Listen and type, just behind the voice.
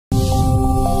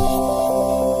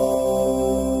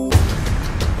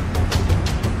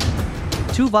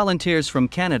2 volunteers from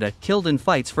Canada killed in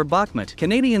fights for Bakhmut.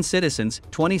 Canadian citizens,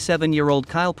 27-year-old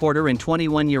Kyle Porter and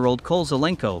 21-year-old Cole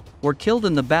Zelenko, were killed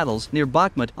in the battles near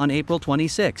Bakhmut on April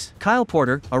 26. Kyle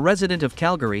Porter, a resident of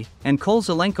Calgary, and Cole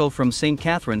Zelenko from St.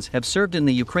 Catharines have served in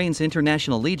the Ukraine's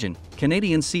International Legion,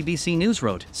 Canadian CBC News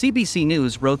wrote. CBC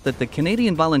News wrote that the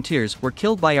Canadian volunteers were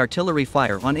killed by artillery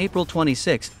fire on April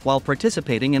 26 while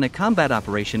participating in a combat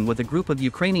operation with a group of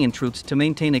Ukrainian troops to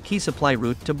maintain a key supply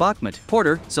route to Bakhmut.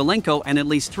 Porter, Zelenko and at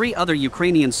least 3 other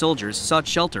Ukrainian soldiers sought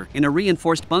shelter in a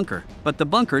reinforced bunker, but the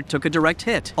bunker took a direct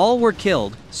hit. All were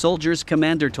killed, soldiers'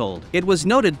 commander told. It was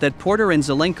noted that Porter and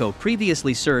Zelenko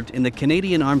previously served in the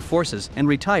Canadian Armed Forces and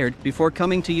retired before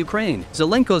coming to Ukraine.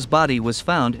 Zelenko's body was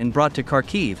found and brought to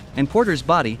Kharkiv, and Porter's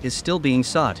body is still being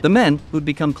sought. The men, who'd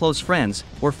become close friends,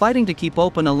 were fighting to keep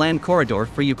open a land corridor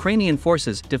for Ukrainian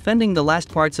forces defending the last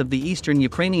parts of the eastern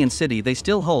Ukrainian city they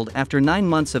still hold after 9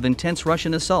 months of intense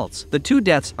Russian assaults. The 2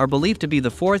 deaths are believed to be the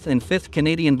 4th and 5th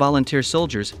Canadian volunteer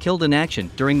soldiers killed in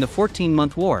action during the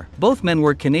 14-month war. Both men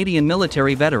were Canadian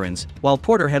military veterans, while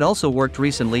Porter had also worked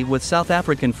recently with South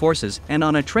African forces and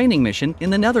on a training mission in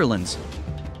the Netherlands.